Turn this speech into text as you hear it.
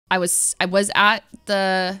I was at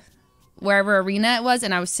the wherever arena it was,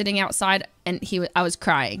 and I was sitting outside, and I was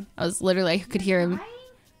crying. I was literally, I could hear him.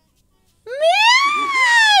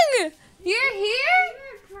 Miyoung! You're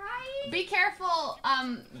here? Be careful.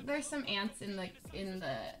 There's some ants in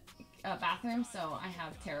the bathroom, so I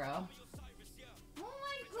have taro. Oh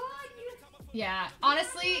my god! Yeah,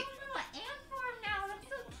 honestly. An ant farm now. That's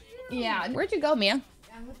so cute. Yeah. Where'd you go, Mia?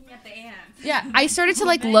 I'm looking at the ants. Yeah, I started to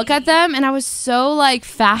like look at them, and I was so like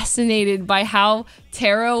fascinated by how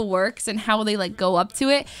taro works and how they like go up to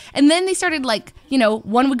it. And then they started like, you know,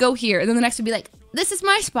 one would go here, and then the next would be like, this is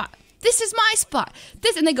my spot. This is my spot.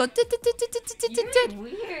 This, and they go.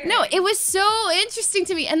 Weird. No, it was so interesting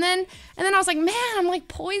to me. And then I was like, man, I'm like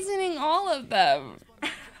poisoning all of them.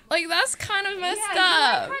 Like that's kind of messed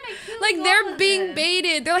up. Like they're being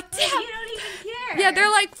baited. They're like, you don't even care. yeah,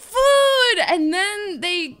 they're like food, and then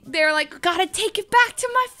they're like, gotta take it back to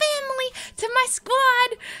my family, to my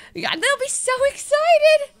squad. Yeah, they'll be so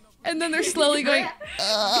excited, and then they're slowly going.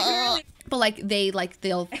 Ugh. But like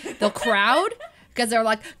they'll crowd. Because they're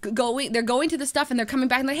like they're going to the stuff, and they're coming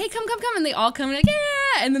back, and they're like, hey, come, and they all come like,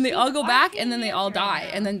 yeah, and then they all go back, and then they all die,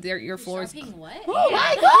 and then your floors. What? Oh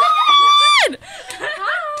my god!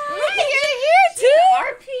 You're here too.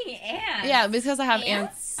 RPing ants. Yeah, because I have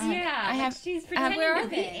ants. Yeah, I have. She's pretending to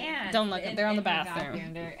be ants. ants. Don't look. They're on the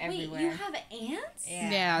bathroom. They're everywhere. Wait, you have ants?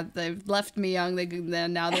 Yeah, they've left me young.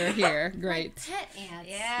 Now they're here. Great. Pet ants.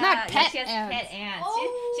 Yeah, Not pet she has ants. pet ants.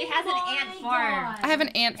 Oh she has an ant farm. God. I have an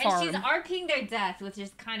ant farm. And she's RPing their death, which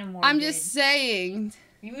is kind of morbid. I'm just saying.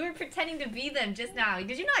 You were pretending to be them just now.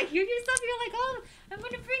 Did you not hear yourself? You're like, oh, I'm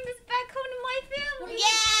going to bring this back home to my family.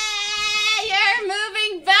 Yeah, you're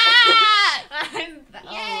moving back.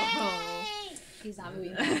 Oh. He's not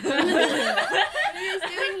moving back. What are you guys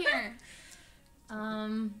doing here?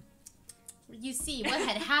 You see, what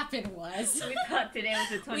had happened was We thought today was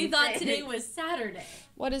the 26th. we thought today was Saturday.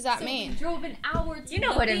 What does that So mean? we drove an hour to You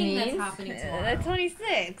know the what it thing means. that's happening tomorrow. The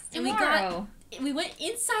 26th. And we went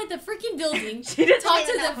inside the freaking building She doesn't talked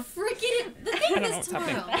to even know. the thing that's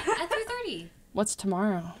tomorrow at 3:30. What's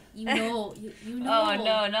tomorrow? You know, you know. Oh,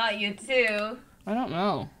 no, not you too. I don't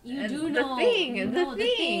know. You do The know. thing, You the know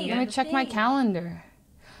thing. Let me the check my thing. calendar.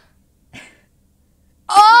 Yeah,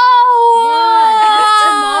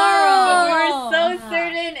 Oh! We're so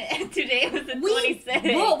certain today was the 26th.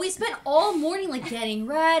 Bro, we spent all morning like getting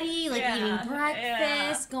ready, like Yeah, eating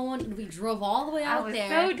breakfast, going. We drove all the way I out was there.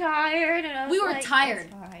 so tired. And I was We were like, tired.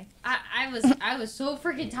 "It's fine." I was so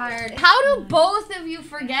freaking tired. How do both of you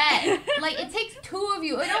forget? Like, it takes two of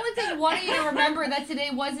you. It only takes one of you to remember that today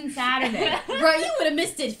wasn't Saturday. Bro, you would have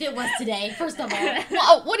missed it if it was today. First of all,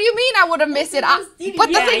 Well, what do you mean I would have missed it? But the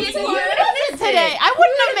Yeah, thing you is, would you have missed it today. I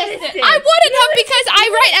wouldn't have missed it. I wouldn't have because I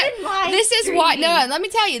write. This is why. No, let me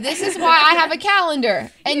tell you. This is why I have a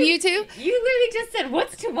calendar. And you too? You literally just said,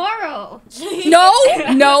 "What's tomorrow?" No.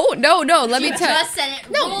 Let me tell you. just said it.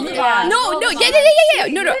 No, rolled it yeah. on, No, rolled no, it yeah.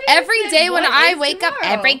 on. No. literally Every said, day when "What I is wake up,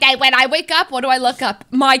 tomorrow?" every day when I wake up, what do I look up?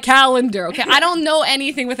 My calendar. Okay, I don't know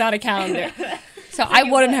anything without a calendar, so I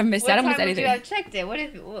wouldn't have missed it. I don't miss anything. What time would you have checked it?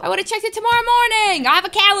 I would have checked it tomorrow morning. I have a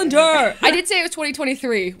calendar. I did say it was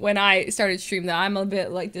 2023 when I started stream. Though I'm a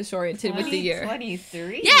bit like disoriented with the year.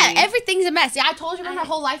 23. Yeah, everything's a mess. Yeah, I told you my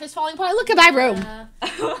whole life is falling apart. Look at my room.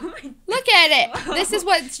 Look at it. This is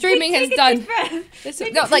what streaming has done. This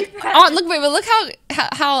is, no, like, look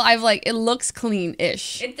how I've like it looks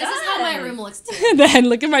clean-ish. It This is how my room looks too. Then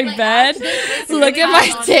look at my Like, bed. actually, Look at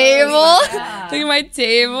my on table. Yeah. Look at my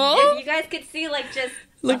table. If you guys could see, like, just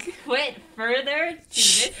Look. a foot further to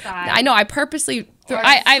this side. I know. I purposely. Or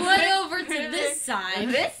I Foot over to this side.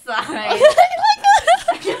 This side.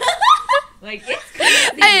 Like, it's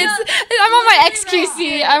crazy. I'm on my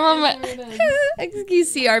XQC. I'm on my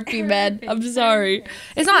XQC RP bed. I'm sorry.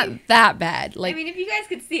 It's not that bad. I Like, mean, if you guys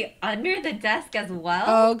could see under the desk as well.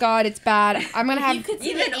 oh god, it's bad. I'm gonna You have. could see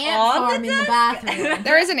Even the on ant the farm in the desk? bathroom.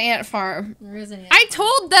 There is an ant farm. There is an ant. I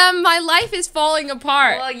told them my life is falling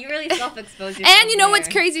apart. Well, you really self-exposed yourself. And you know what's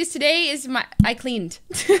there. crazy is today is I cleaned.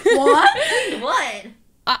 What? What?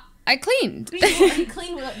 I cleaned. You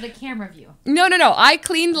clean the camera view. No. I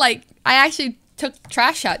cleaned like I actually took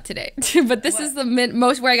trash out today. But this is the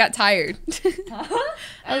most where I got tired.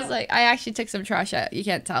 I was like, I actually took some trash out. You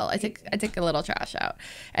can't tell. I took a little trash out,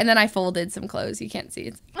 and then I folded some clothes. You can't see.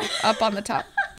 It's up on the top.